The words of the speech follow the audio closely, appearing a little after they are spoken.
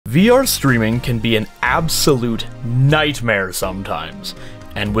VR streaming can be an absolute nightmare sometimes,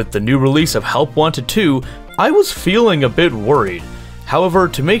 and with the new release of Help Wanted 2, I was feeling a bit worried. However,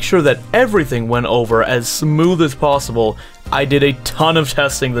 to make sure that everything went over as smooth as possible, I did a ton of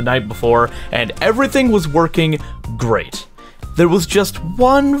testing the night before, and everything was working great. There was just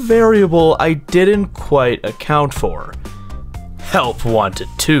one variable I didn't quite account for. Help Wanted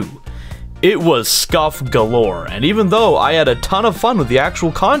 2. It was scuff galore, and even though I had a ton of fun with the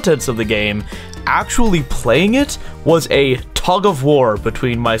actual contents of the game, actually playing it was a tug of war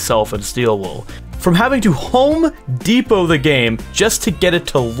between myself and Steelwool. From having to Home Depot the game just to get it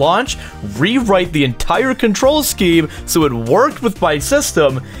to launch, rewrite the entire control scheme so it worked with my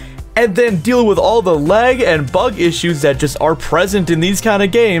system, and then deal with all the lag and bug issues that just are present in these kind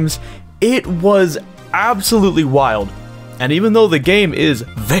of games, it was absolutely wild. And even though the game is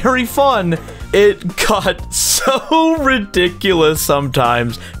very fun, it got so ridiculous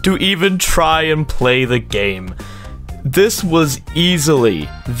sometimes to even try and play the game. This was easily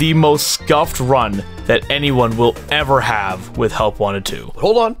the most scuffed run that anyone will ever have with Help Wanted 2.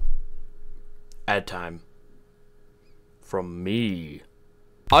 Hold on. Ad time. From me.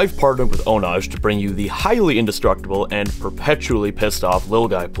 I've partnered with Onage to bring you the highly indestructible and perpetually pissed off Lil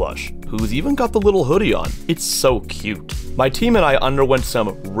Guy plush, who's even got the little hoodie on. It's so cute. My team and I underwent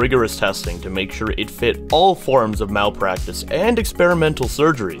some rigorous testing to make sure it fit all forms of malpractice and experimental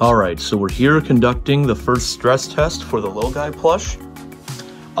surgeries. Alright, so we're here conducting the first stress test for the Lil Guy plush.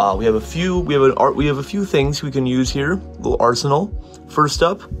 We have a few things we can use here, little arsenal. First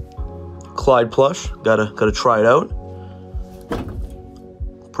up, Clyde plush. Gotta try it out.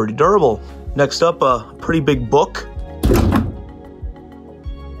 Pretty durable. Next up, a pretty big book.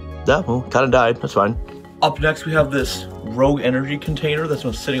 That one kind of died, that's fine. Up next, we have this Rogue Energy container that's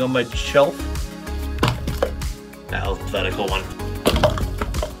been sitting on my shelf. Alphabetical one.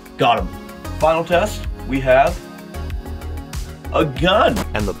 Got him. Final test, we have a gun.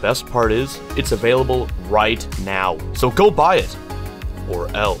 And the best part is, it's available right now. So go buy it. Or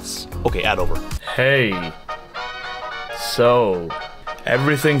else. Okay, add over. Hey. So,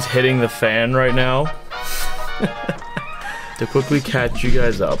 everything's hitting the fan right now. To quickly catch you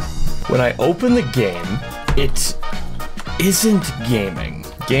guys up. When I open the game, it isn't gaming.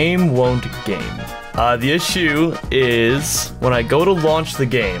 Game won't game. The issue is, when I go to launch the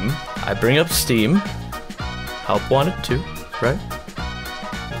game, I bring up Steam, Help Wanted 2, right?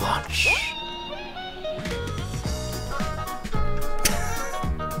 Launch.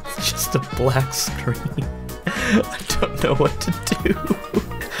 It's just a black screen. I don't know what to do.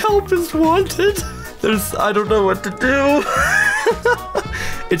 Help is wanted. I don't know what to do.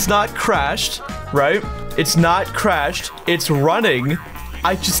 It's not crashed, right? It's not crashed. It's running.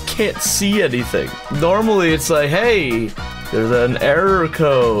 I just can't see anything. Normally it's like, hey, there's an error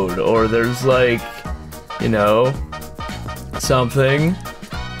code, or there's like, you know, something.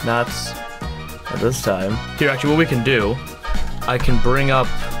 Not at this time. Here, actually, what we can do, I can bring up,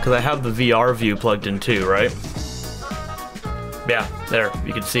 because I have the VR view plugged in too, right? Yeah, there,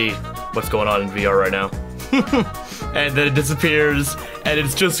 you can see what's going on in VR right now. And then it disappears, and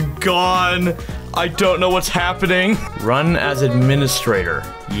it's just gone. I don't know what's happening. Run as administrator.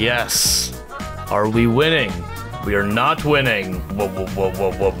 Yes. Are we winning? We are not winning. Whoa, whoa, whoa,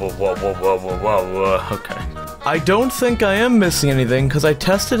 whoa, whoa, whoa, whoa, whoa, whoa, whoa, whoa, whoa. Okay. I don't think I am missing anything, because I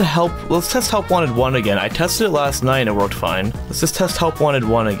tested Help. Let's test Help Wanted 1 again. I tested it last night and it worked fine. Let's just test Help Wanted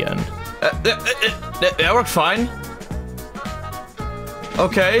 1 again. That worked fine.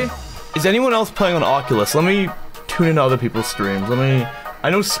 Okay. Is anyone else playing on Oculus? Let me tune into other people's streams. I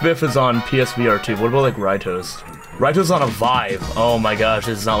know Spiff is on PSVR too. What about like Rytos? Rytos on a Vive. Oh my gosh,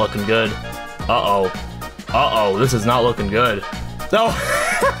 this is not looking good. Uh-oh. Uh-oh, this is not looking good. No.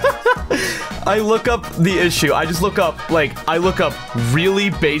 I look up the issue. I just look up, I look up really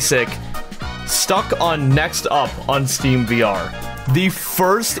basic, stuck on next up on Steam VR. The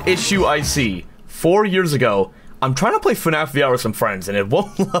first issue I see 4 years ago, I'm trying to play FNAF VR with some friends and it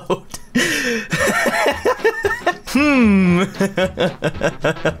won't load.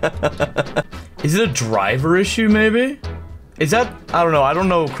 Is it a driver issue, maybe? Is that, I don't know. I don't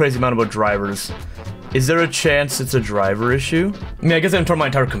know a crazy amount about drivers. Is there a chance it's a driver issue? I mean, I guess I can turn my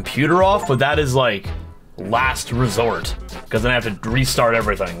entire computer off, but that is like last resort. Because then I have to restart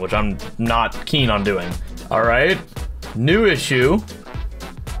everything, which I'm not keen on doing. All right, new issue.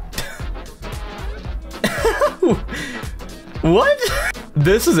 What?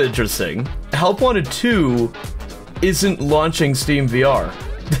 This is interesting. Help Wanted 2 isn't launching Steam VR.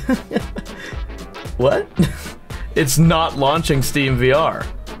 What? It's not launching Steam VR.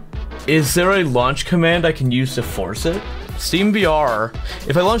 Is there a launch command I can use to force it? Steam VR.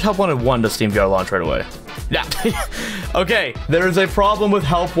 If I launch Help Wanted 1, does Steam VR launch right away? Yeah. Okay, there is a problem with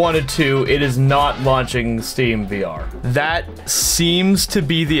Help Wanted 2. It is not launching Steam VR. That seems to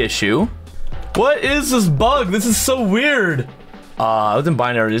be the issue. What is this bug? This is so weird. Within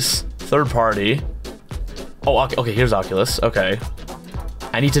binaries, third party. Oh, okay, here's Oculus. Okay.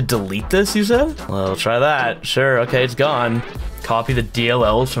 I need to delete this, you said? Well, try that. Sure, okay, it's gone. Copy the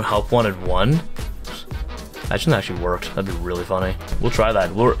DLLs from Help Wanted 1. That shouldn't actually work. That'd be really funny. We'll try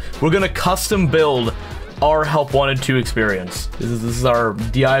that. We're gonna custom build our Help Wanted 2 experience. This is our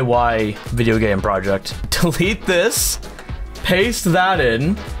DIY video game project. Delete this. Paste that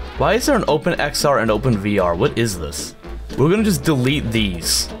in. Why is there an Open XR and Open VR? What is this? We're gonna just delete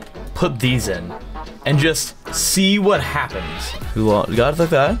these. Put these in. And just see what happens. You got it like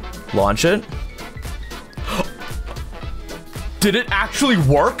that. Launch it. Did it actually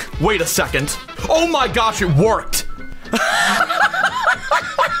work? Wait a second. Oh my gosh, it worked!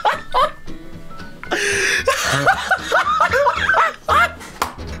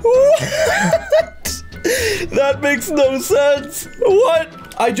 What? That makes no sense.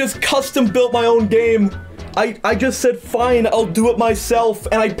 What? I just custom built my own game. I just said, fine, I'll do it myself,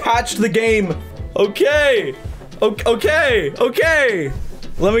 and I patched the game. Okay. Okay.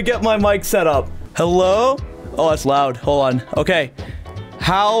 Let me get my mic set up. Hello? Oh, that's loud. Hold on. Okay.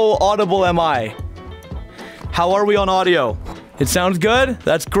 How audible am I? How are we on audio? It sounds good?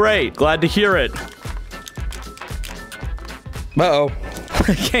 That's great. Glad to hear it. Uh-oh.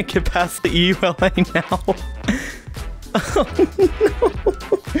 I can't get past the EULA now. Oh,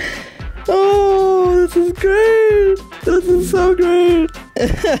 no. Oh, this is great. This is so great.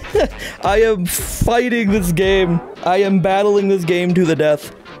 I am fighting this game. I am battling this game to the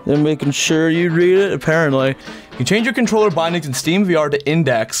death. They're making sure you read it, apparently. You change your controller bindings in Steam VR to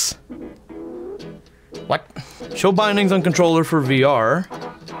index. What? Show bindings on controller for VR.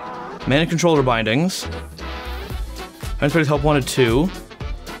 Manage controller bindings. Transfer Help Wanted 2.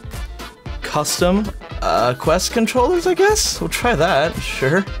 Custom Quest controllers, I guess? We'll try that,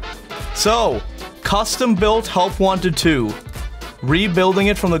 sure. So, custom built Help Wanted 2. Rebuilding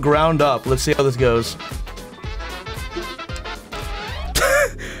it from the ground up. Let's see how this goes.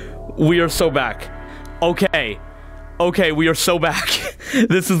 We are so back. Okay, we are so back.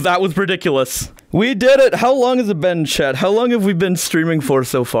 That was ridiculous. We did it. How long has it been, chat? How long have we been streaming for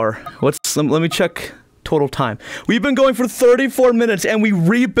so far? Let me check total time. We've been going for 34 minutes and we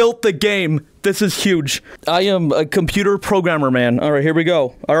rebuilt the game. This is huge. I am a computer programmer, man. All right, here we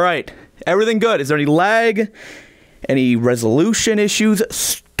go. All right, everything good. Is there any lag? Any resolution issues?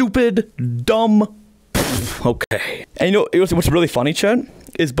 Stupid, dumb. Okay. And you know what's really funny, chat?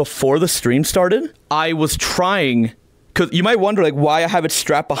 Is before the stream started, I was trying, because you might wonder like why I have it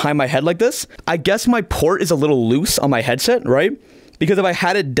strapped behind my head like this. I guess my port is a little loose on my headset, right? Because if I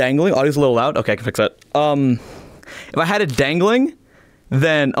had it dangling, audio's a little loud. Okay, I can fix that. If I had it dangling,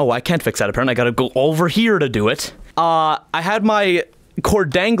 then, oh, I can't fix that apparently. I gotta go over here to do it. I had my cord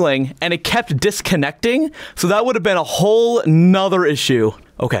dangling and it kept disconnecting. So that would have been a whole nother issue.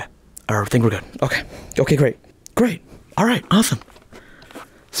 Okay, I think we're good. Okay, great. All right, awesome.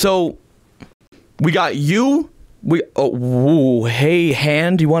 So, we got you. Hey,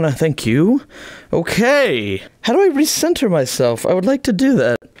 hand, you want to thank you? Okay. How do I recenter myself? I would like to do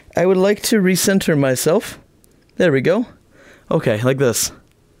that. I would like to recenter myself. There we go. Okay, like this.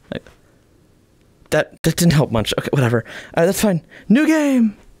 That didn't help much. Okay, whatever. That's fine. New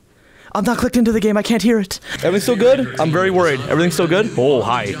game. I'm not clicked into the game. I can't hear it. Everything's still good? I'm very worried. Everything's still good? Oh,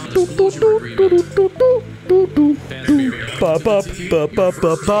 hi.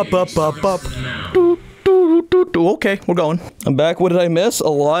 Okay, we're going. I'm back. What did I miss? A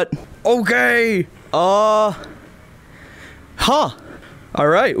lot. Okay. Huh.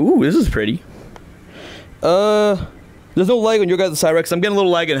 Alright. Ooh, this is pretty. There's no lag on your guys' side, Rex. I'm getting a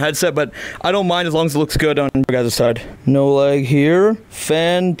little lag in the headset, but I don't mind as long as it looks good on your guys' side. No lag here.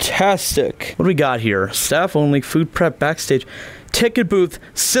 Fantastic. What do we got here? Staff only, food prep, backstage, ticket booth,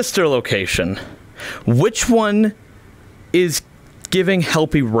 sister location. Which one is giving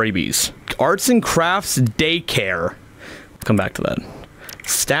Helpy rabies? Arts and crafts daycare. Come back to that.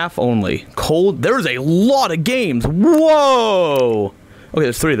 Staff only. Cold. There's a lot of games. Whoa. Okay,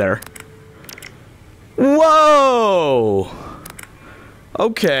 there's 3 there. Whoa.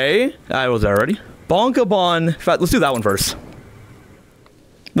 Okay. I was there already. Bonkabon. In fact, let's do that one first.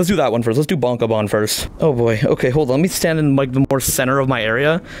 Let's do Bonkabon first. Oh boy. Okay, hold on. Let me stand in like the more center of my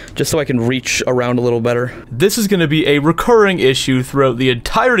area, just so I can reach around a little better. This is going to be a recurring issue throughout the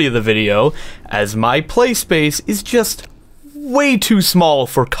entirety of the video, as my play space is just way too small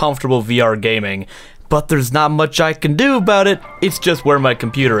for comfortable VR gaming. but there's not much I can do about it. It's just where my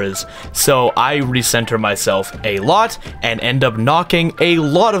computer is. So I recenter myself a lot and end up knocking a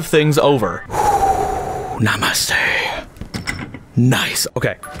lot of things over. Namaste. Nice.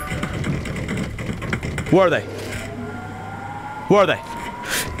 Okay. Where are they? Where are they?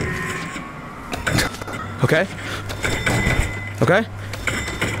 Okay. Okay.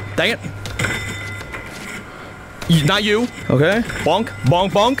 Dang it. Not you. Okay. Bonk.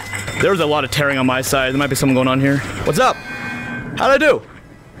 Bonk. Bonk. There's a lot of tearing on my side. There might be something going on here. What's up? How'd I do?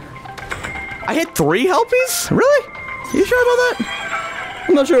 I hit 3 helpies? Really? You sure about that?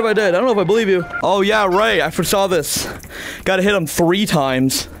 I'm not sure if I did. I don't know if I believe you. Oh yeah, Ray. I foresaw this. Gotta hit him 3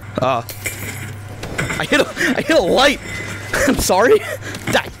 times. I hit a light. I'm sorry.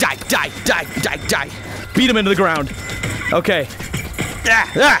 Die, die, die, die, die, die. Beat him into the ground. Okay.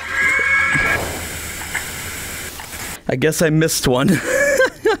 Ah, ah. I guess I missed one.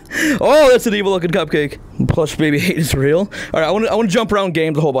 Oh, that's an evil looking cupcake. Plush baby hate is real. All right, I want to jump around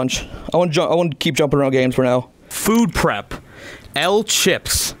games a whole bunch. I want to keep jumping around games for now. Food prep. L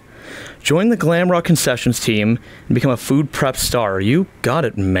Chips. Join the Glam Rock concessions team and become a food prep star. You got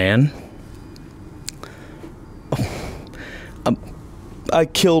it, man. Oh. I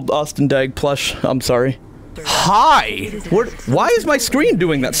killed Austin Dag Plush. I'm sorry. Hi! Why is my screen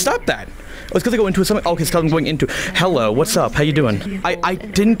doing that? Stop that! Oh, it's because I go into something. Oh, it's because I'm going into. Hello, what's up? How you doing? I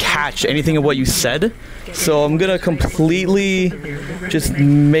didn't catch anything of what you said, so I'm gonna completely just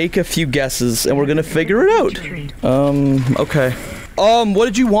make a few guesses, and we're gonna figure it out. Okay. What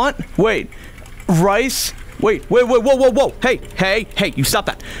did you want? Wait, rice? Wait, whoa! Hey! You stop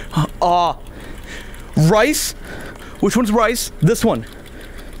that! Rice? Which one's rice? This one.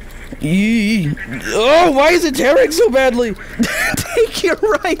 Oh, why is it tearing so badly? Take your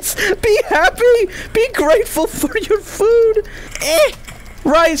rice. Be happy. Be grateful for your food.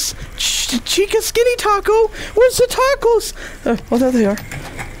 Rice. Chica skinny taco. Where's the tacos? Oh, there they are.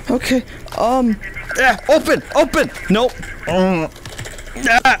 Okay. Open. Nope.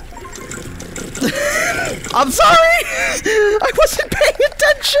 I'm sorry. I wasn't paying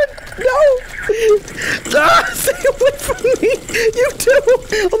attention. No. Stay away from me. You too.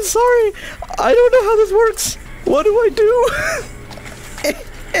 I'm sorry. I don't know how this works. What do I do?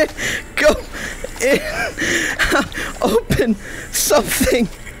 Go in. Open something.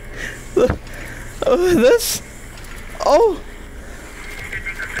 This. Oh.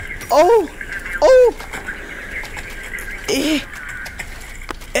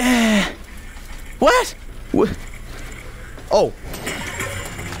 What? Oh.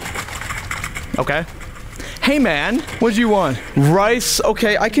 Okay. Hey man, what do you want? Rice.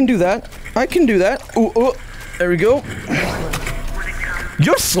 Okay, I can do that. Ooh, there we go.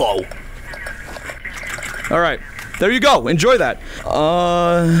 You're slow. All right, there you go. Enjoy that.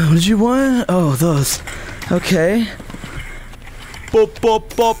 What did you want? Oh, those. Okay.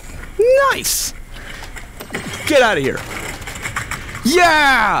 Boop. Nice. Get out of here.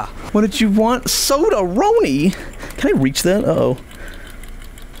 Yeah. What did you want? Soda-roni? Can I reach that? Uh-oh.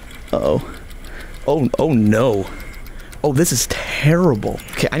 Oh no. Oh, this is terrible.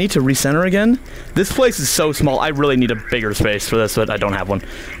 Okay, I need to recenter again. This place is so small. I really need a bigger space for this, but I don't have one,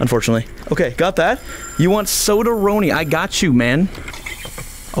 unfortunately. Okay, got that. You want soda-roni? I got you, man.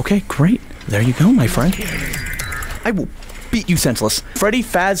 Okay, great. There you go, my friend. I will beat you senseless. Freddy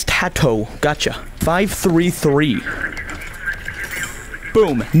Faz Tato. Gotcha. 533.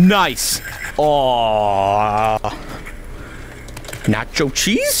 Boom. Nice. Aww. Nacho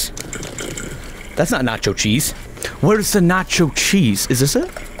cheese? That's not nacho cheese. Where's the nacho cheese? Is this it?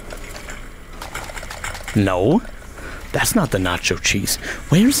 No. That's not the nacho cheese.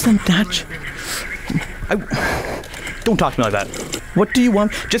 Where's the nacho? Don't talk to me like that. What do you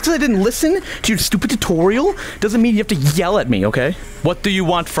want? Just because I didn't listen to your stupid tutorial doesn't mean you have to yell at me, okay? What do you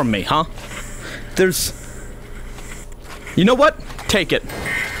want from me, huh? There's... You know what? Take it.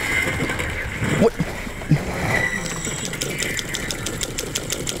 What?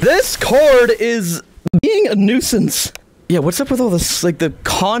 This card is being a nuisance. Yeah, what's up with all this, like, the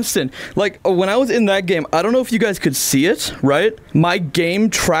constant, like, when I was in that game, I don't know if you guys could see it, right? My game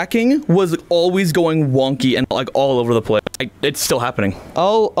tracking was always going wonky and, like, all over the place. It's still happening.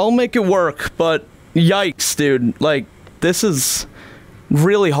 I'll make it work, but yikes, dude. Like, this is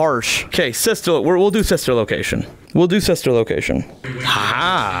really harsh. Okay, sister, we'll do sister location. We'll do sister location.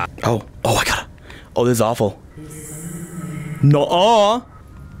 Ha! Oh, I gotta. Oh, this is awful. No,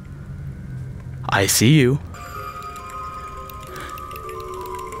 I see you.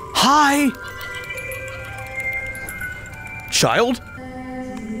 Hi! Child?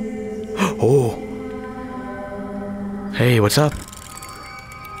 Oh. Hey, what's up?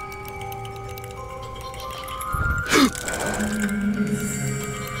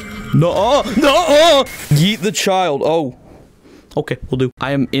 No, no, yeet the child. Oh, okay, we'll do.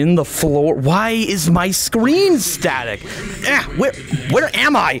 I am in the floor. Why is my screen static? Where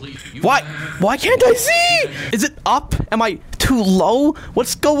am I? Why can't I see? Is it up? Am I too low?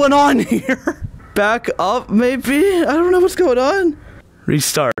 What's going on here? Back up, maybe? I don't know what's going on.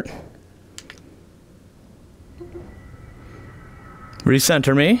 Restart.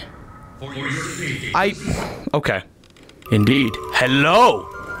 Recenter me. Okay. Indeed. Hello!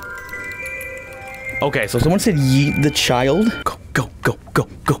 Okay, so someone said yeet the child. Go, go, go, go,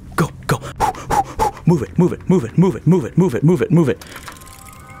 go, go, go. Move it, move it, move it, move it, move it, move it, move it, move it.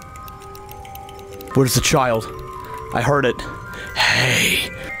 Where's the child? I heard it.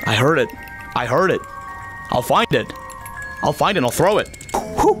 Hey, I heard it. I heard it. I'll find it. I'll find it and I'll throw it.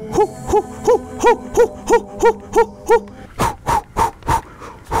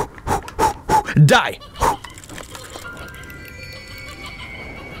 Die!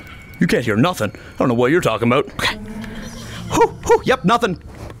 You can't hear nothing. I don't know what you're talking about. Okay. Yep, nothing.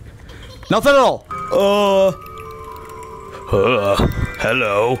 Nothing at all.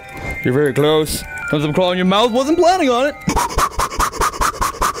 Hello. You're very close. Something crawling in your mouth. Wasn't planning on it.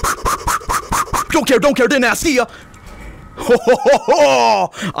 Don't care, didn't ask, see ya.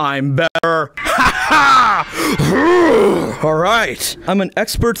 I'm better. Alright. I'm an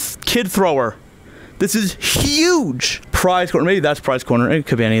expert kid thrower. This is huge. Prize corner. Maybe that's prize corner. It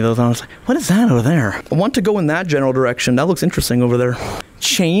could be any of those, honestly. What is that over there? I want to go in that general direction. That looks interesting over there.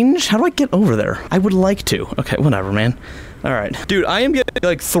 Change? How do I get over there? I would like to. Okay, whatever, man. Alright. Dude, I am getting,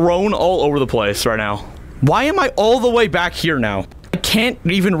 like, thrown all over the place right now. Why am I all the way back here now? I can't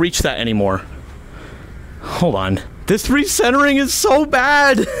even reach that anymore. Hold on. This recentering is so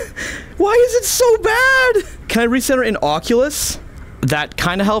bad. Why is it so bad? Can I recenter in Oculus? That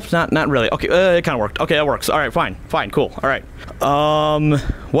kind of helps. Not really. Okay, it kind of worked. Okay, that works. All right, fine, cool. All right.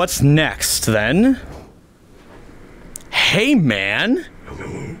 What's next then? Hey, man.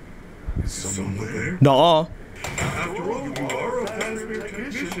 Hello? Is someone there? Nuh-uh. After all, you are a fast-food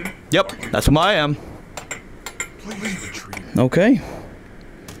technician. Yep, that's who I am. Please retreat. Okay.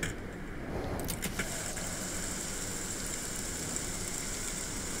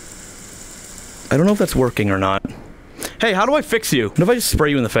 I don't know if that's working or not. Hey, how do I fix you? What if I just spray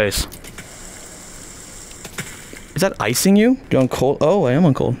you in the face? Is that icing you? You're on cold? Oh, I am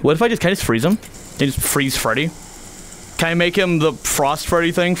on cold. What if can I just freeze him? Can I just freeze Freddy? Can I make him the Frost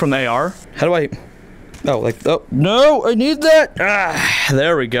Freddy thing from the AR? How do I... Oh, like... Oh, no! I need that! Ah,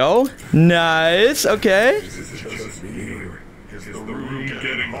 there we go. Nice, okay. This is just me here. Is the room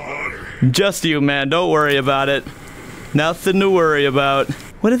getting hotter? Just you, man. Don't worry about it. Nothing to worry about.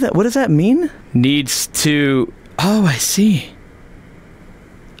 What does that mean? Needs to... Oh, I see.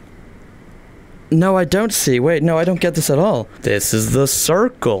 No, I don't see. Wait, no, I don't get this at all. This is the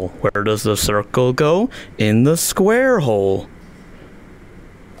circle. Where does the circle go? In the square hole.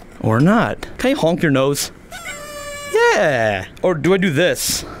 Or not. Can you honk your nose? Yeah! Or do I do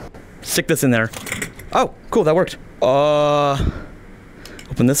this? Stick this in there. Oh, cool, that worked. Open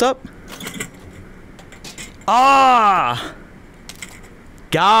this up. Ah!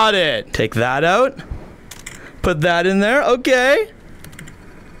 Got it. Take that out. Put that in there. Okay.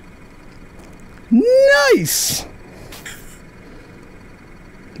 Nice.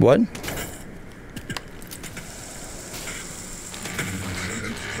 What?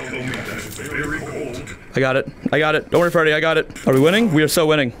 I got it. I got it. Don't worry, Freddy. I got it. Are we winning? We are so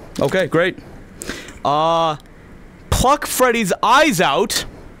winning. Okay, great. Pluck Freddy's eyes out.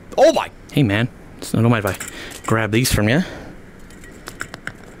 Oh my. Hey, man. So don't mind if I grab these from you.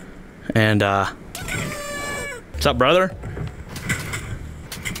 And, what's up, brother?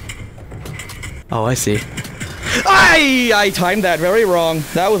 Oh, I see. I timed that very wrong.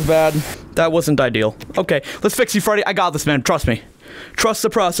 That was bad. That wasn't ideal. Okay, let's fix you, Freddy. I got this, man. Trust me. Trust the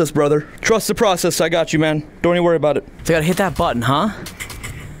process, brother. Trust the process. I got you, man. Don't even worry about it. So I gotta hit that button, huh?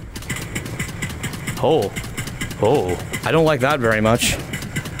 Oh. Oh. I don't like that very much.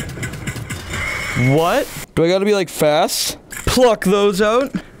 What? Do I gotta be, like, fast? Pluck those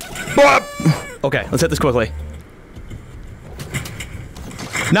out. Okay, let's hit this quickly.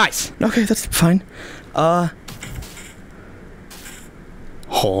 Nice. Okay, that's fine. Huh?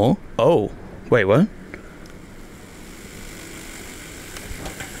 Oh. Wait, what?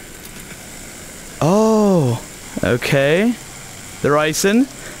 Oh. Okay. They're icing.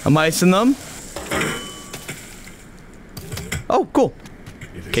 I'm icing them. Oh, cool.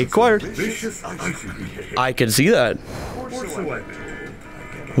 Cake acquired. I can see that.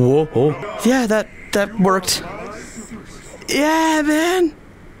 Whoa. Oh. Yeah, that worked. Yeah, man.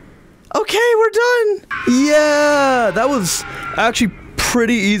 Okay, we're done. Yeah, that was actually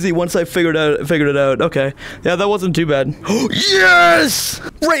pretty easy once I figured it out. Okay. Yeah, that wasn't too bad. Yes!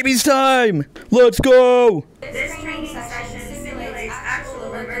 Rabies time! Let's go! This training session simulates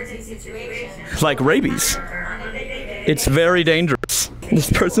actual emergency situations. Like rabies. It's very dangerous.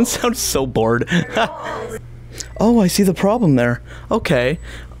 This person sounds so bored. Oh, I see the problem there. Okay.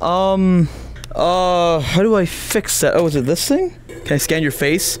 How do I fix that? Oh, is it this thing? Can I scan your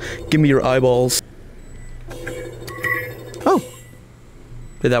face? Give me your eyeballs. Oh.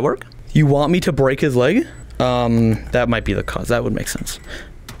 Did that work? You want me to break his leg? That might be the cause. That would make sense.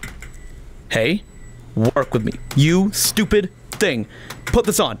 Hey, work with me. You stupid thing. Put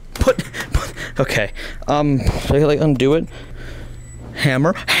this on. Okay. Should I like undo it?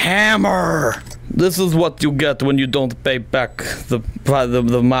 Hammer. Hammer! This is what you get when you don't pay back the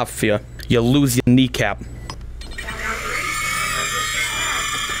mafia. You lose your kneecap.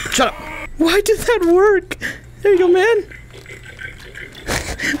 Shut up! Why did that work? There you go, man.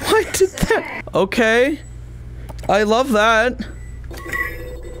 Why did that? Okay. I love that.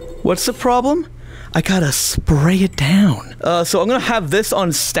 What's the problem? I gotta spray it down. So I'm gonna have this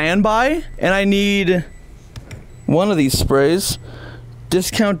on standby, and I need one of these sprays.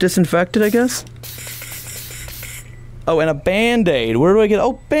 Discount disinfected, I guess. Oh, and a Band-Aid. Where do I get?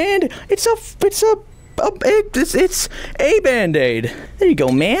 Oh, Band-Aid. It's a Band-Aid. There you go,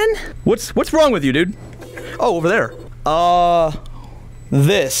 man. What's wrong with you, dude? Oh, over there.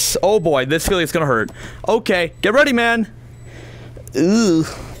 This. Oh boy, this feeling is gonna hurt. Okay, get ready, man. Ugh,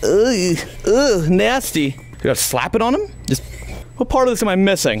 nasty. You gotta slap it on him? Just, what part of this am I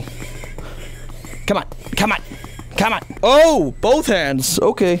missing? Come on, come on, come on. Oh, both hands.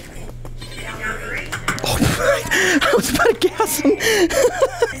 Okay. Oh, I was about to gas him.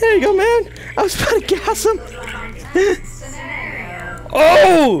 There you go, man. I was about to gas him.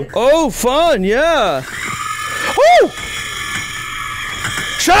 Oh, fun, yeah. Oh!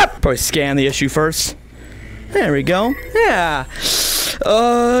 Shut up! Probably scan the issue first. There we go. Yeah.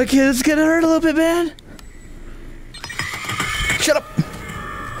 Okay, it's gonna hurt a little bit, man. Shut up.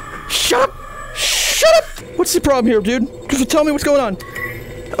 Shut up. Shut up. What's the problem here, dude? Just tell me what's going on.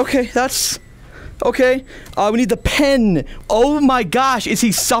 Okay, that's... Okay. We need the pen. Oh my gosh, is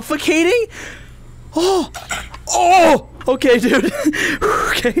he suffocating? Oh. Oh! Okay, dude.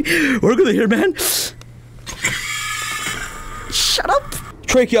 Okay. We're good here, man. Shut up.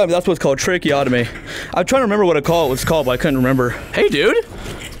 Tracheotomy, that's what it's called, tracheotomy. I'm trying to remember what it was called, but I couldn't remember. Hey, dude.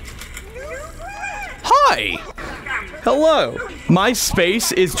 Hi. Hello. My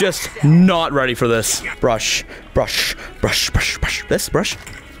space is just not ready for this. Brush, brush, brush, brush, brush. This, brush.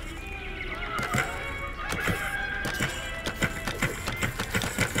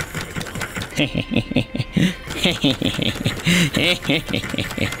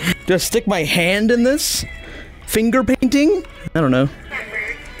 Do I stick my hand in this? Finger painting? I don't know.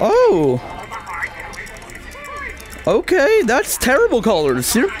 Oh. Okay, that's terrible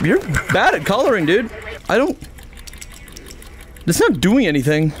colors. You're bad at coloring, dude. I don't... It's not doing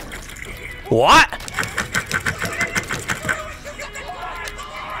anything. What?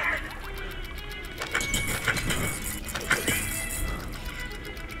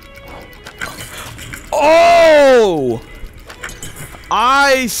 Oh!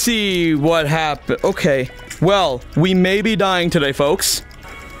 I see what happened. Okay. Well, we may be dying today, folks.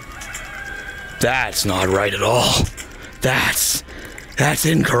 That's not right at all. That's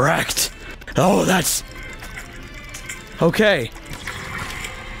incorrect. Oh, that's... Okay.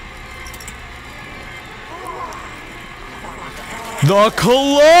 The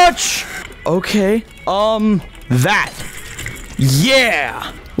clutch! Okay. That.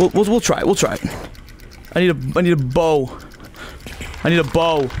 Yeah! We'll try it. We'll try it. I need a bow. I need a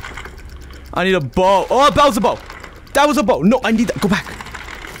bow. I need a bow. Oh, that was a bow. That was a bow. No, I need that. Go back.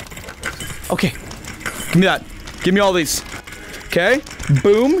 Okay. Give me that. Give me all these. Okay.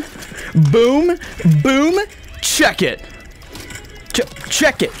 Boom. Boom. Boom. Check it.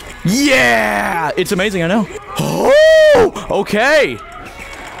 Check it. Yeah! It's amazing, I know. Oh! Okay.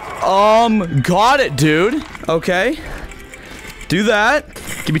 Got it, dude. Okay. Do that.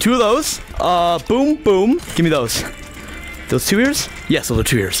 Give me 2 of those. Boom, boom. Give me those. Those 2 ears? Yes, those are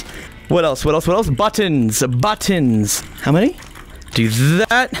 2 ears. What else? What else? What else? Buttons. Buttons. How many? Do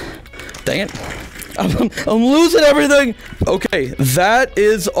that. Dang it. I'm losing everything. Okay, that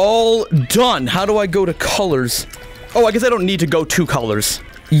is all done. How do I go to colors? Oh, I guess I don't need to go to colors.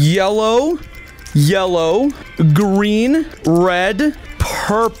 Yellow. Yellow. Green. Red.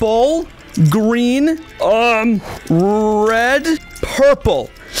 Purple. Green. Red. Purple.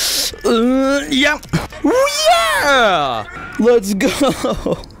 Yeah. Yeah! Let's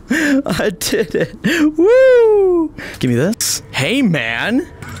go. I did it. Woo! Give me this. Hey, man.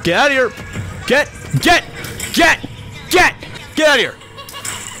 Get out of here. Get out of here.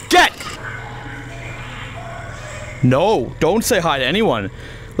 Get. No, don't say hi to anyone.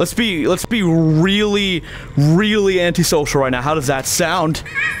 Let's be really, really antisocial right now. How does that sound?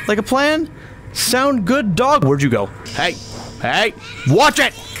 Like a plan? Sound good, dog? Where'd you go? Hey, watch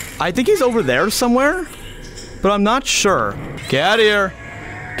it! I think he's over there somewhere, but I'm not sure. Get out of here.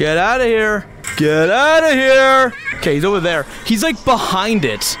 Get out of here. Get out of here. Okay, he's over there. He's like behind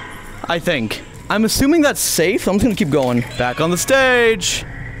it, I think. I'm assuming that's safe. I'm just gonna keep going. Back on the stage.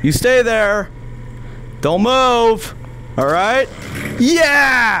 You stay there. Don't move. All right?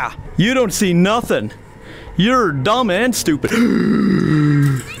 Yeah! You don't see nothing. You're dumb and stupid.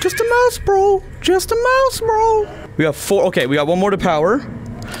 Just a mouse, bro. Just a mouse, bro. We got 4. Okay, we got 1 more to power.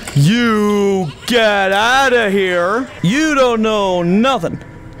 You get out of here. You don't know nothing.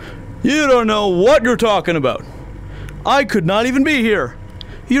 You don't know what you're talking about. I could not even be here.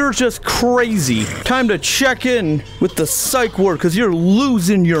 You're just crazy. Time to check in with the psych ward because you're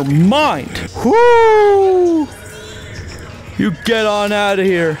losing your mind. Whoo! You get on out of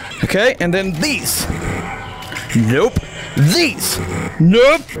here. Okay, and then these. Nope. These.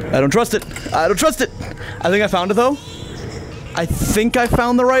 Nope. I don't trust it. I don't trust it. I think I found it though. I think I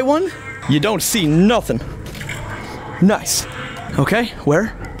found the right one. You don't see nothing. Nice. Okay,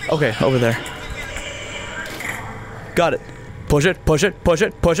 where? Okay, over there. Got it. Push it, push it, push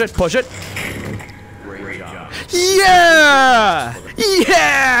it, push it, push it. Yeah!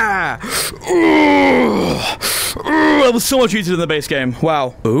 Yeah! That was so much easier than the base game.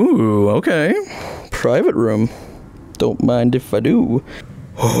 Wow. Ooh, okay. Private room. Don't mind if I do.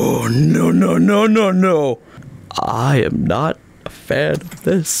 Oh, no, no, no, no, no. I am not a fan of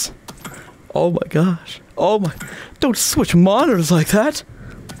this. Oh my gosh. Oh my. Don't switch monitors like that.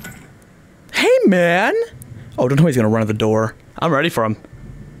 Hey, man. Oh, don't tell me he's gonna run at the door. I'm ready for him.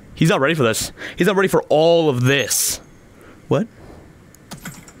 He's not ready for this. He's not ready for all of this. What?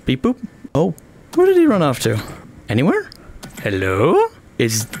 Beep boop. Oh, where did he run off to? Anywhere? Hello?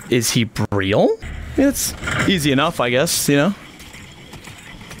 Is he real? It's easy enough, I guess, you know?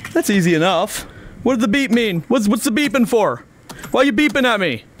 That's easy enough. What did the beep mean? What's the beeping for? Why are you beeping at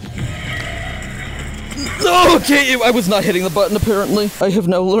me? Okay, I was not hitting the button apparently. I have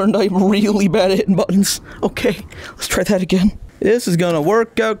now learned I'm really bad at hitting buttons. Okay, let's try that again. This is gonna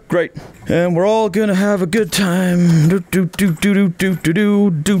work out great. And we're all gonna have a good time. Do do do do do do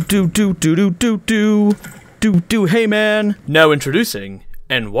do do do do do do do do do. Hey man. Now introducing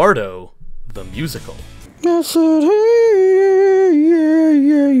Eduardo the musical. I said hey yeah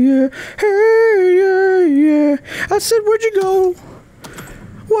yeah yeah hey yeah yeah. I said where'd you go?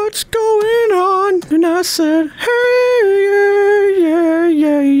 What's going on? And I said, hey, yeah, yeah,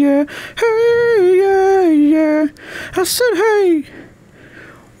 yeah, yeah, hey, yeah, yeah. I said, hey,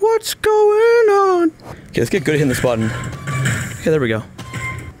 what's going on? Okay, let's get good at hitting this button. Okay, there we go.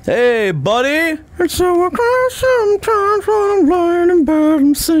 Hey, buddy. It's so I cry sometimes when I'm lying in bed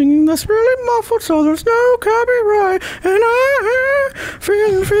and singing. That's really muffled, so there's no copyright. And I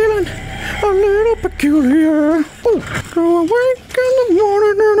feeling a little peculiar. Ooh. So I wake in the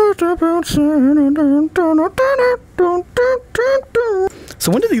morning and I step outside.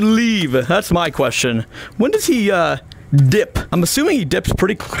 So when did he leave? That's my question. When does he dip? I'm assuming he dips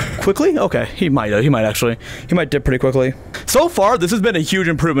pretty quickly. Okay, he might dip pretty quickly. So far, this has been a huge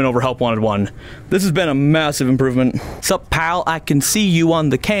improvement over Help Wanted 1. This has been a massive improvement. Sup, pal? I can see you on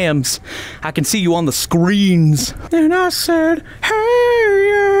the cams. I can see you on the screens. And I said, hey,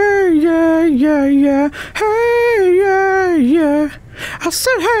 yeah, yeah, yeah, yeah, hey, yeah, yeah. I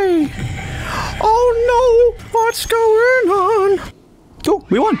said, hey, oh no, what's going on? Cool,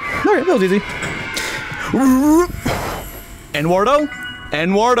 we won. All right, that was easy. Eduardo?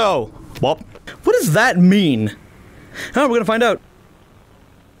 Eduardo. Well, what does that mean? Oh, we're gonna find out.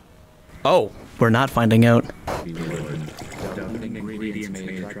 Oh, we're not finding out.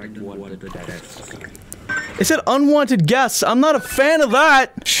 It said unwanted guests. I'm not a fan of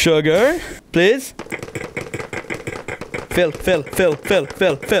that. Sugar, please. Fill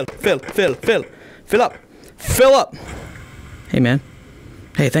up. Fill up. Hey, man.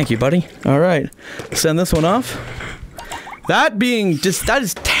 Hey, thank you, buddy. All right. Send this one off. That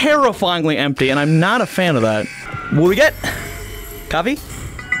is terrifyingly empty, and I'm not a fan of that. What do we get? Coffee?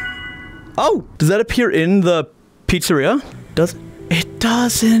 Oh, does that appear in the pizzeria? Does it? It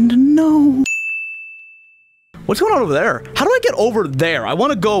doesn't, no. What's going on over there? How do I get over there? I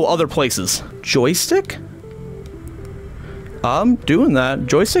want to go other places. Joystick? I'm doing that.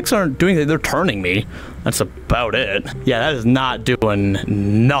 Joysticks aren't doing it, they're turning me. That's about it. Yeah, that is not doing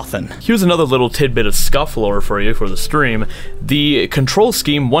nothing. Here's another little tidbit of scuff lore for you for the stream. The control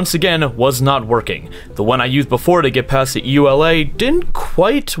scheme, once again, was not working. The one I used before to get past the EULA didn't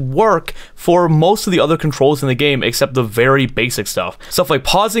quite work for most of the other controls in the game, except the very basic stuff. Stuff like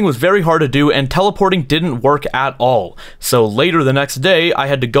pausing was very hard to do, and teleporting didn't work at all. So later the next day, I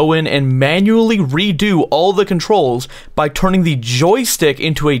had to go in and manually redo all the controls by turning the joystick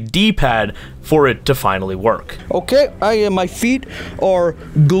into a D-pad for it to finally work. Okay, my feet are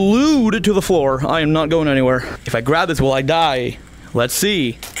glued to the floor. I am not going anywhere. If I grab this, will I die? Let's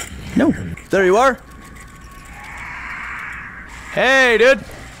see. No. There you are. Hey, dude.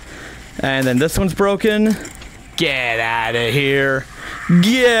 And then this one's broken. Get out of here.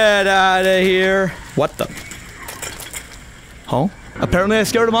 Get out of here. What the? Huh? Apparently I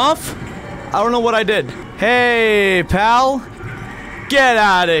scared him off? I don't know what I did. Hey, pal. Get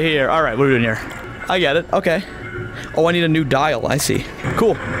out of here. All right, what are we doing here? I get it. Okay. Oh, I need a new dial. I see.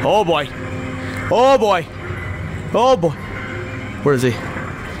 Cool. Oh, boy. Oh, boy. Oh, boy. Where is he?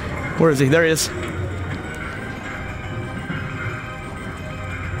 Where is he? There he is.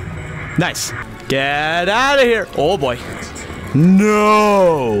 Nice. Get out of here. Oh, boy.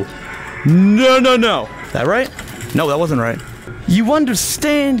 No. No, no, no. Is that right? No, that wasn't right. You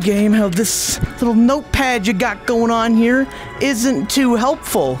understand, game, how this little notepad you got going on here isn't too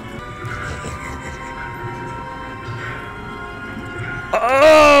helpful.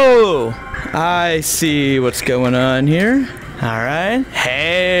 Oh! I see what's going on here. Alright.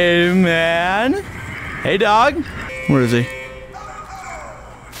 Hey, man. Hey, dog. Where is he?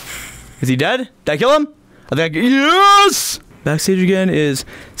 Is he dead? Did I kill him? I think yes! Backstage again is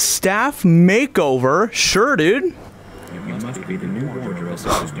staff makeover. Sure, dude. You must be the new border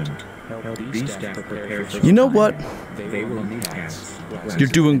assistant. Help these staff prepare for you know what? They will need tasks. You're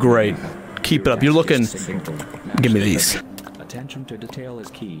doing great. Keep it up. You're looking. Give me these. Attention to detail is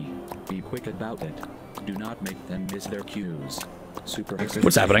key. Be quick about it. Do not make them miss their cues.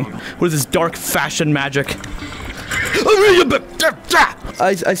 What's happening? What is this dark fashion magic?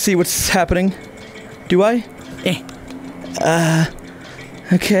 I see what's happening. Do I?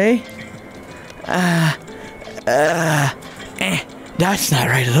 Okay. That's not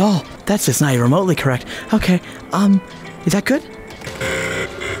right at all. That's just not remotely correct. Okay, is that good?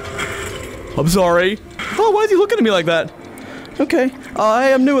 I'm sorry. Oh, why is he looking at me like that? Okay.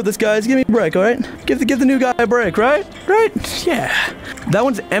 Hey, I'm new at this, guys. Give me a break, alright? Give the new guy a break, right? Right? Yeah. That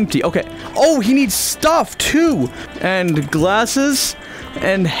one's empty. Okay. Oh, he needs stuff, too. And glasses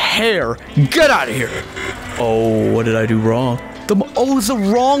and hair. Get out of here. Oh, what did I do wrong? Oh, it's the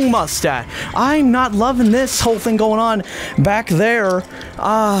wrong mustache. I'm not loving this whole thing going on back there.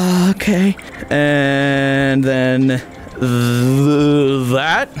 Okay. And then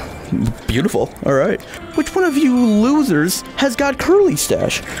that. Beautiful. All right. Which one of you losers has got curly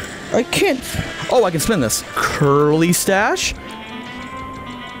stash? I can't. Oh, I can spin this. Curly stash.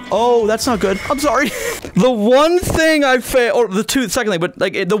 Oh, that's not good. I'm sorry. The one thing I fail, or the second thing, but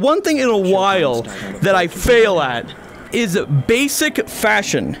like the one thing in a while that I fail at is basic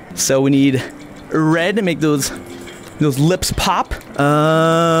fashion. So we need red to make those lips pop.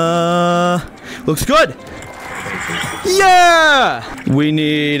 Looks good. Yeah! We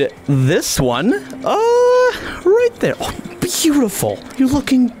need this one. Right there. Oh, beautiful. You're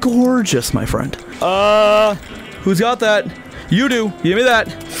looking gorgeous, my friend. Who's got that? You do. Give me that.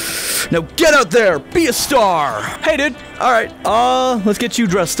 Now get out there. Be a star. Hey, dude. All right. Let's get you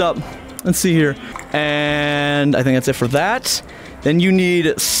dressed up. Let's see here. And I think that's it for that. Then you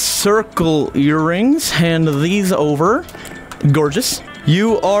need circle earrings. Hand these over. Gorgeous.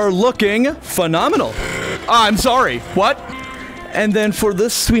 You are looking phenomenal. I'm sorry. What? And then for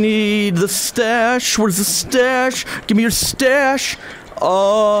this, we need the stash. Where's the stash? Give me your stash.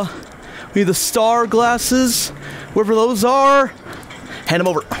 We need the star glasses. Wherever those are. Hand them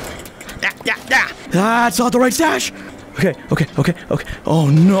over. Yeah. That's not the right stash. Okay. Oh,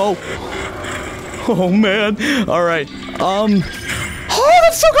 no. Oh, man. All right. Oh,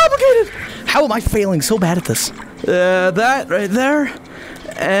 that's so complicated. How am I failing so bad at this? That right there.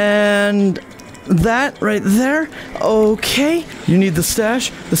 And that right there. Okay. You need the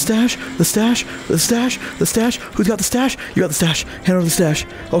stash. The stash. Who's got the stash? You got the stash. Hand over the stash.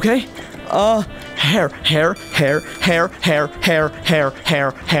 Okay. Hair.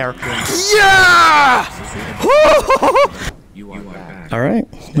 Yeah! All right.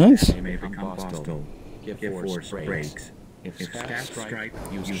 Nice. Give force breaks. If staff strike,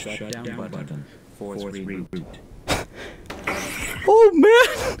 use shut down button. Force reboot. Oh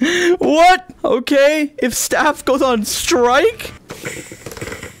man! What? Okay, if staff goes on strike?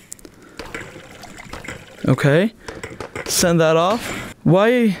 Okay. Send that off.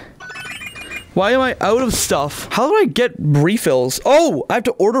 Why am I out of stuff? How do I get refills? Oh, I have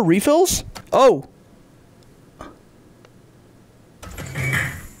to order refills? Oh.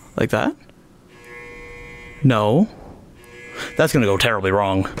 Like that? No. That's gonna go terribly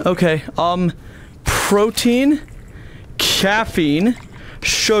wrong. Okay, protein, caffeine,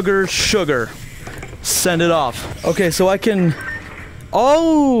 sugar. Send it off. Okay, so I can...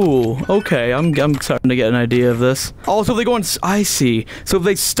 Oh, okay, I'm starting to get an idea of this. Also, if they go on... I see. So if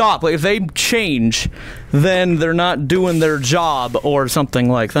they stop, like if they change, then they're not doing their job or something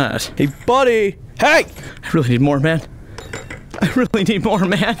like that. Hey, buddy! Hey! I really need more, man. I really need more,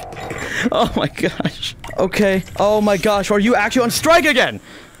 man. Oh my gosh. Okay. Oh my gosh, are you actually on strike again?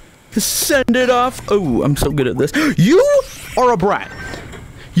 Send it off. Oh, I'm so good at this. You are a brat.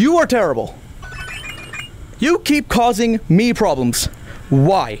 You are terrible. You keep causing me problems.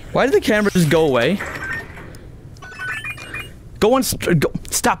 Why? Why did the camera just go away? Go on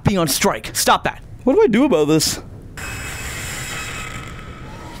stop being on strike. Stop that. What do I do about this?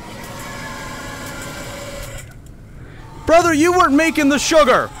 Brother, you weren't making the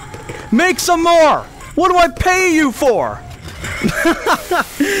sugar. Make some more. What do I pay you for?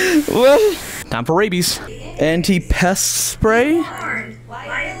 Well, time for rabies. Anti-pest spray?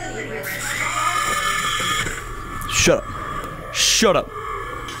 Shut up. Shut up.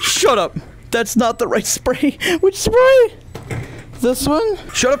 Shut up. That's not the right spray. Which spray? This one?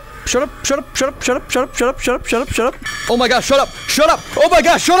 Shut up. Shut up. Shut up. Shut up. Shut up. Shut up. Shut up. Shut up. Shut up. Shut up. Oh my gosh, shut up. Shut up. Oh my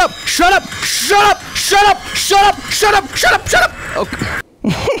gosh, shut up. Shut up. Shut up. Shut up. Shut up. Shut up. Shut up. Shut up. Okay.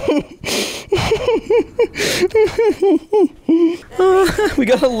 We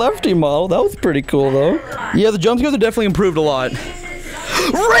got a lefty model. That was pretty cool, though. Yeah, the jump scares have definitely improved a lot.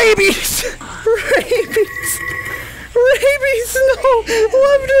 Rabies! Rabies! Rabies! No!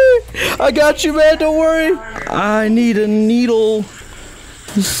 Lefty! I got you, man. Don't worry. I need a needle.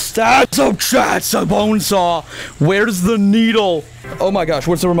 That's a bone saw. Where's the needle? Oh my gosh,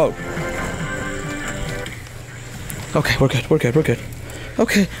 where's the remote? Okay, we're good. We're good. We're good.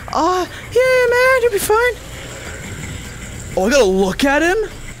 Okay. Yeah, man, you'll be fine. Oh, I gotta look at him?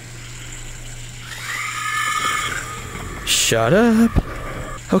 Shut up.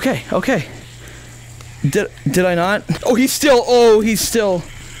 Okay, okay. Did I not? Oh, he's still.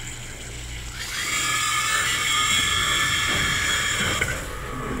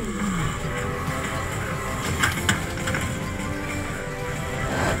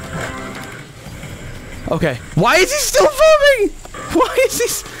 Okay. Why is he still foaming? Why is he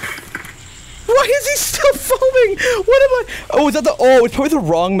still foaming? What am I? Oh, is that the? Oh, it's probably the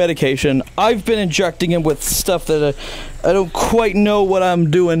wrong medication. I've been injecting him with stuff that I don't quite know what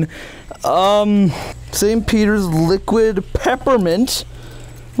I'm doing. St. Peter's liquid peppermint.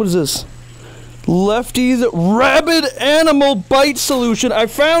 What is this? Lefty's rabid animal bite solution. I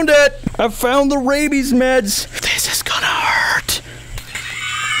found it. I found the rabies meds. This is gonna hurt.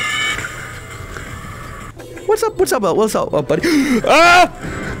 What's up? What's up? What's up, buddy? Ah!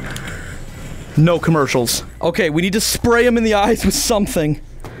 No commercials. Okay, we need to spray him in the eyes with something.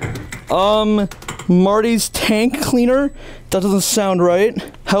 Marty's tank cleaner? That doesn't sound right.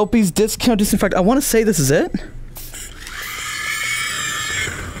 Helpy's discount disinfect. I want to say this is it.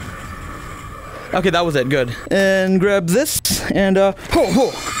 Okay, that was it. Good. And grab this and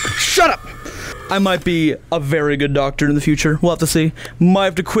shut up. I might be a very good doctor in the future. We'll have to see. Might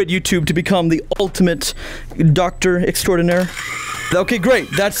have to quit YouTube to become the ultimate doctor extraordinaire. Okay,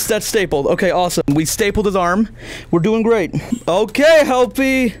 great. That's stapled. Okay, awesome. We stapled his arm. We're doing great. Okay,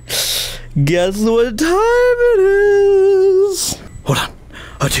 Helpy. Guess what time it is? Hold on.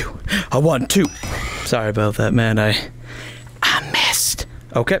 A 2. A 1, 2. Sorry about that, man. I missed.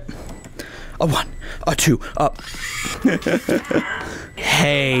 Okay. A 1. A 2. Up.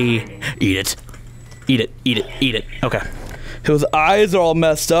 Hey. Eat it. Eat it. Eat it. Eat it. Okay. His eyes are all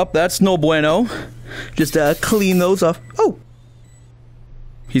messed up. That's no bueno. Just clean those off. Oh.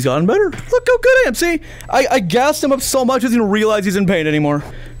 He's gotten better. Look how good I am. See? I gassed him up so much he doesn't even realize he's in pain anymore.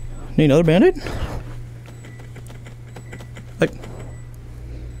 Need another band-aid?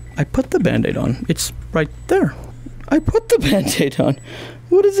 I put the band-aid on. It's right there. I put the band-aid on.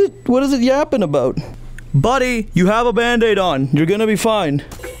 What is it yapping about? Buddy, you have a band-aid on. You're gonna be fine.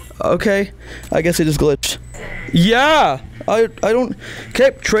 Okay. I guess it just glitched. Yeah! I don't...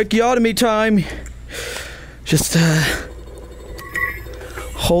 Okay, tracheotomy time. Just,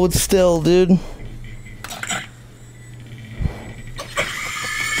 hold still, dude.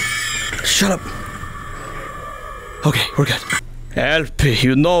 Shut up. Okay, we're good. Helpy,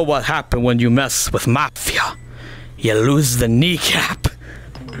 you know what happened when you mess with mafia. You lose the kneecap.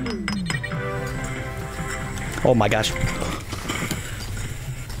 Oh my gosh.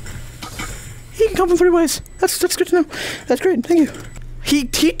 He can come from 3 ways. That's good to know. That's great. Thank you. He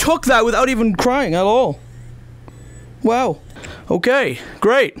took that without even crying at all. Wow. Okay.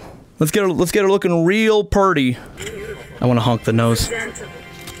 Great. Let's get her looking real purty. I want to honk the nose.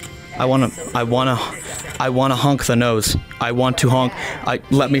 I want to honk the nose. I want to honk.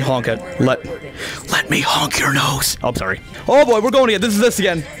 Let me honk it. Let me honk your nose. Oh, I'm sorry. Oh boy, we're going again. This is this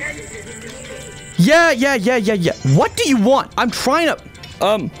again. Yeah. What do you want? I'm trying to.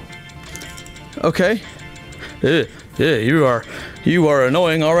 Okay. Yeah, you are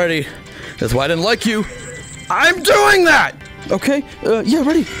annoying already. That's why I didn't like you. I'm doing that! Okay, yeah,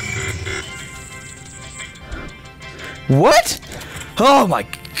 ready. What? Oh my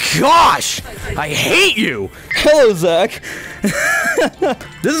gosh! I hate you! Hello, Zach.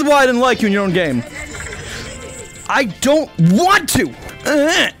 This is why I didn't like you in your own game. I don't want to!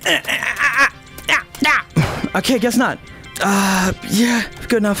 Okay, guess not. Yeah,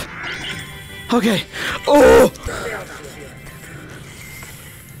 good enough. Okay. Oh!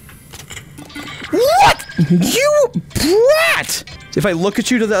 What? You brat! If I look at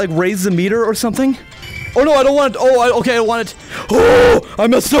you, does that like raise the meter or something? Oh no, I don't want it. Oh, okay, I want it. Oh, I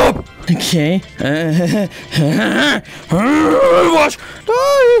messed up. Okay. Watch.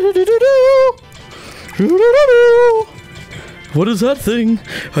 What is that thing?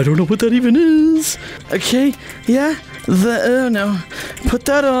 I don't know what that even is. Okay, yeah. Oh no. Put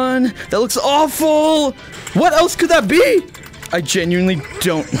that on. That looks awful. What else could that be? I genuinely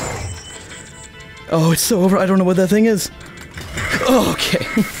don't. Oh, it's so over. I don't know what that thing is. Okay.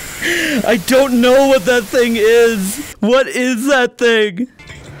 I don't know what that thing is. What is that thing?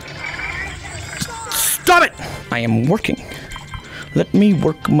 Stop it! I am working. Let me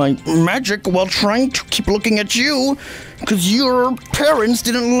work my magic while trying to keep looking at you, because your parents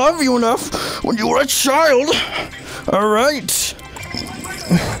didn't love you enough when you were a child. All right.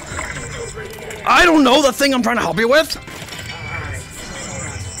 I don't know the thing I'm trying to help you with.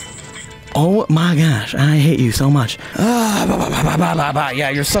 Oh my gosh, I hate you so much. Yeah,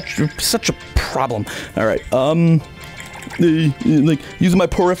 you're such a problem. All right, like using my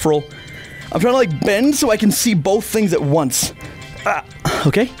peripheral. I'm trying to like bend so I can see both things at once.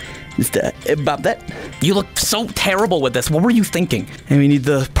 Okay, just about that. You look so terrible with this. What were you thinking? And we need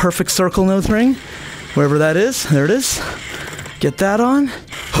the perfect circle nose ring, wherever that is. There it is. Get that on.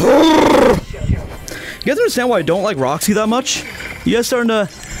 You guys understand why I don't like Roxy that much? You guys starting to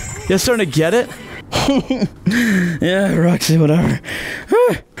get it? Yeah, Roxy, whatever.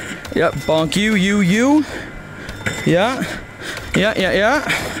 Yep, bonk you. Yeah.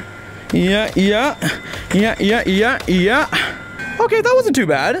 Okay, that wasn't too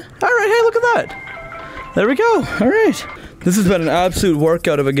bad. All right, hey, look at that. There we go. All right. This has been an absolute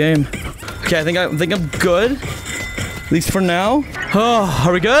workout of a game. Okay, I think I'm good. At least for now. Oh,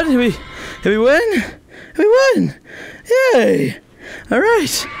 are we good? Did we win? We won. Yay. All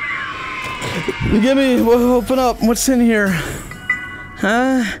right. Give me, open up. What's in here?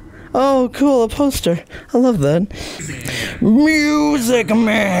 Huh? Oh, cool, a poster. I love that. Music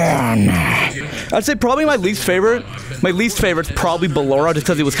Man. I'd say probably my least favorite. My least favorite's probably Ballora, just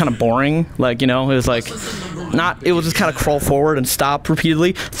because it was kind of boring. Like, you know, it was like, it was just kind of crawl forward and stop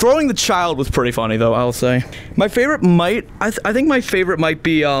repeatedly. Throwing the Child was pretty funny, though, I'll say. My favorite I think my favorite might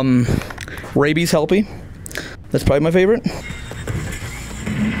be, Rabies Helpy. That's probably my favorite.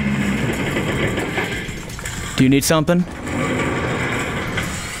 Do you need something?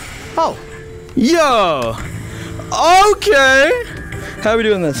 Oh. Yo! Okay! How are we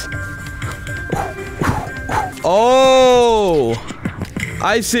doing this? Oh!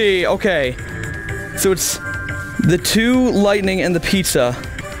 I see. Okay. So it's the 2 lightning and the pizza.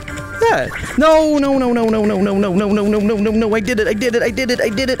 Yeah. No. I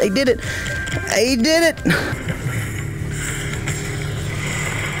did it.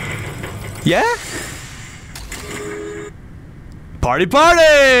 Yeah? Party!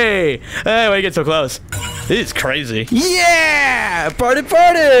 Hey, why you get so close? This is crazy. Yeah! Party!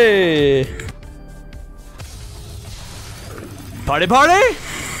 Party!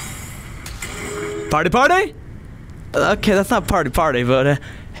 Okay, that's not party, but,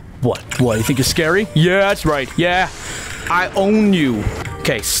 What, you think you're scary? Yeah, that's right, yeah. I own you.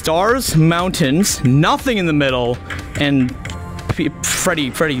 Okay, stars, mountains, nothing in the middle, and Freddy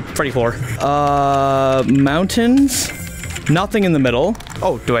 4. Mountains, nothing in the middle.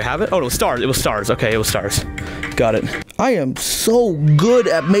 Oh, do I have it? Oh, it was stars. It was stars. Okay, it was stars. Got it. I am so good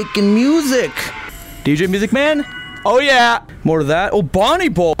at making music. DJ Music Man? Oh, yeah. More of that. Oh, Bonnie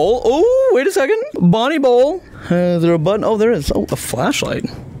Bowl. Oh, wait a second. Bonnie Bowl. Is there a button? Oh, there is. Oh, a flashlight.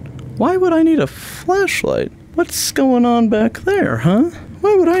 Why would I need a flashlight? What's going on back there, huh?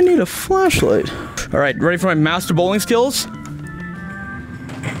 Why would I need a flashlight? All right, ready for my master bowling skills?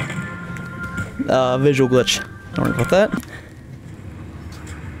 Visual glitch. Don't worry about that.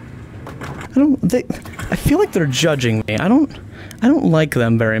 I feel like they're judging me. I don't like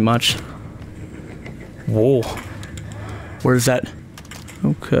them very much. Whoa. Where's that?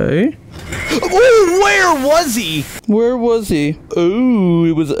 Okay. Oh, where was he? Where was he? Oh,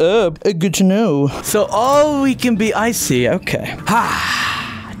 it was up. Good to know. So all we can be, I see, okay.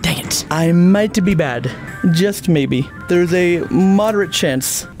 Ah, dang it. I might be bad. Just maybe. There's a moderate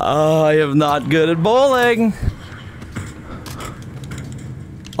chance. I am not good at bowling.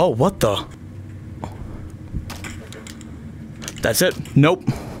 Oh, what the? That's it. Nope.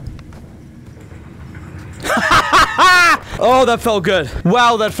 Oh, that felt good.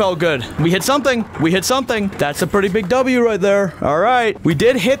 Wow, that felt good. We hit something. We hit something. That's a pretty big W right there. All right. We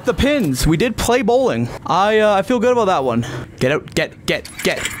did hit the pins. We did play bowling. I feel good about that one. Get out. Get.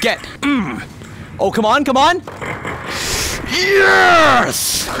 Oh, come on.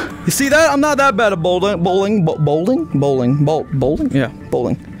 Yes! You see that? I'm not that bad at bowling. Bowling? Yeah,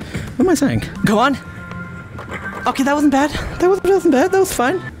 bowling. What am I saying? Come on. Okay, that wasn't bad. That wasn't bad. That was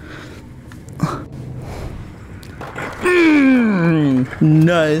fine.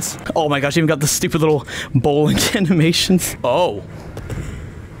 Nice. Oh my gosh, I even got the stupid little bowling animations. Oh.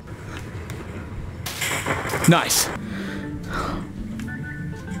 Nice.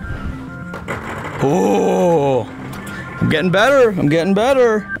 Oh. I'm getting better.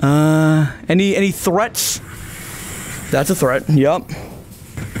 Any threats? That's a threat. Yup.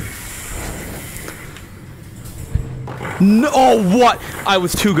 No, oh, what? I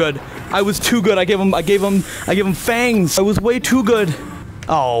was too good. I gave him fangs. I was way too good.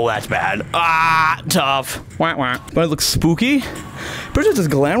 Oh, that's bad. Ah, tough. Wah, wah. But it looks spooky. Pretty sure it's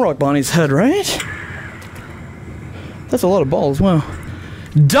Glamrock Bonnie's head, right? That's a lot of balls. Wow.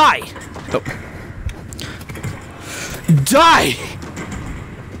 Die. Oh. Die.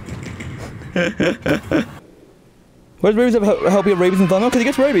 Where's rabies help you have rabies and thunder? Because he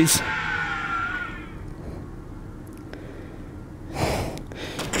gets rabies.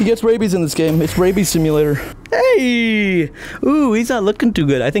 He gets rabies in this game. It's rabies simulator. Hey! Ooh, he's not looking too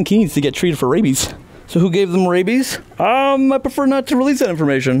good. I think he needs to get treated for rabies. So who gave them rabies? I prefer not to release that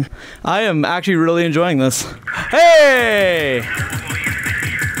information. I am actually really enjoying this. Hey!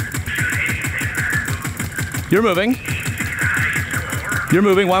 You're moving.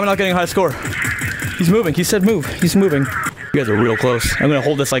 Why am I not getting a high score? He's moving. He said move. He's moving. You guys are real close. I'm gonna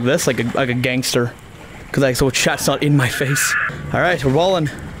hold this like this, like a gangster. Because so chat's not in my face. Alright, we're balling.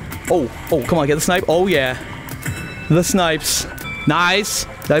 Oh, come on, get the snipe. Oh, yeah. The snipes. Nice.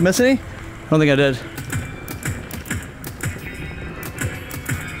 Did I miss any? I don't think I did.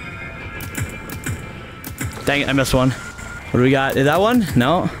 Dang it, I missed one. What do we got? Is that one?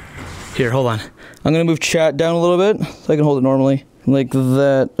 No. Here, hold on. I'm gonna move chat down a little bit so I can hold it normally. Like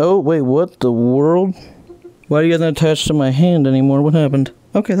that. Oh, wait, what the world? Why are you guys not attached to my hand anymore? What happened?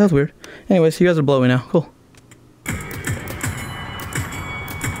 Okay, that's weird. Anyways, you guys are blowing now. Cool.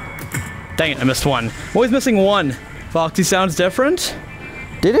 Dang it, I missed one. I'm always missing one. Foxy sounds different?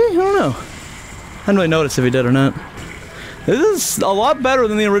 Did he? I don't know. I didn't really notice if he did or not. This is a lot better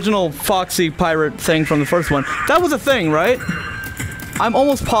than the original Foxy pirate thing from the first one. That was a thing, right? I'm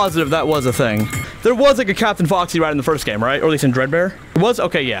almost positive that was a thing. There was like a Captain Foxy ride in the first game, right? Or at least in Dreadbear. It was?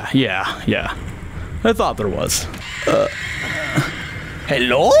 Okay, yeah. I thought there was.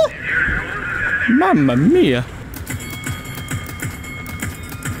 Hello? Mamma mia.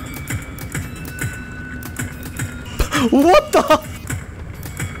 What the?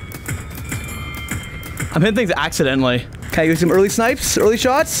 I'm hitting things accidentally. Can I get some early snipes? Early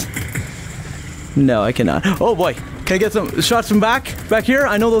shots? No, I cannot. Oh boy. Can I get some shots from back here?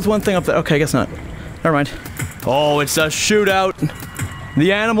 I know there's one thing up there. Okay, I guess not. Never mind. Oh, it's a shootout.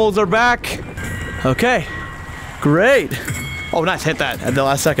 The animals are back. Okay. Great. Oh, nice. Hit that at the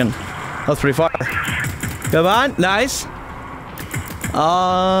last second. That was pretty far. Come on. Nice.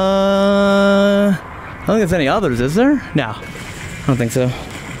 I don't think there's any others, is there? No. I don't think so.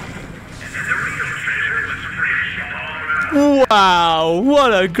 Wow.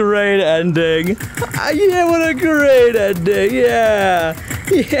 What a great ending. Yeah, what a great ending. Yeah.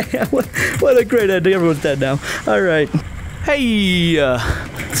 Yeah. What a great ending. Everyone's dead now. All right. Hey.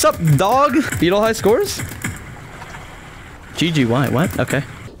 What's up, dog? Beat all high scores? GG, why? What? Okay.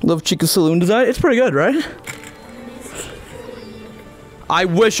 Love Chica's saloon design. It's pretty good, right? I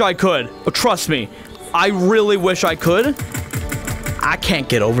wish I could. Oh, trust me. I really wish I could. I can't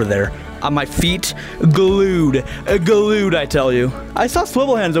get over there. on my feet, glued, glued, I tell you. I saw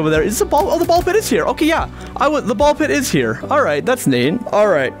swivel hands over there. Is the ball? Oh, the ball pit is here. Okay, yeah. The ball pit is here. All right, that's neat. All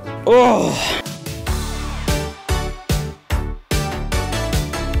right. Oh.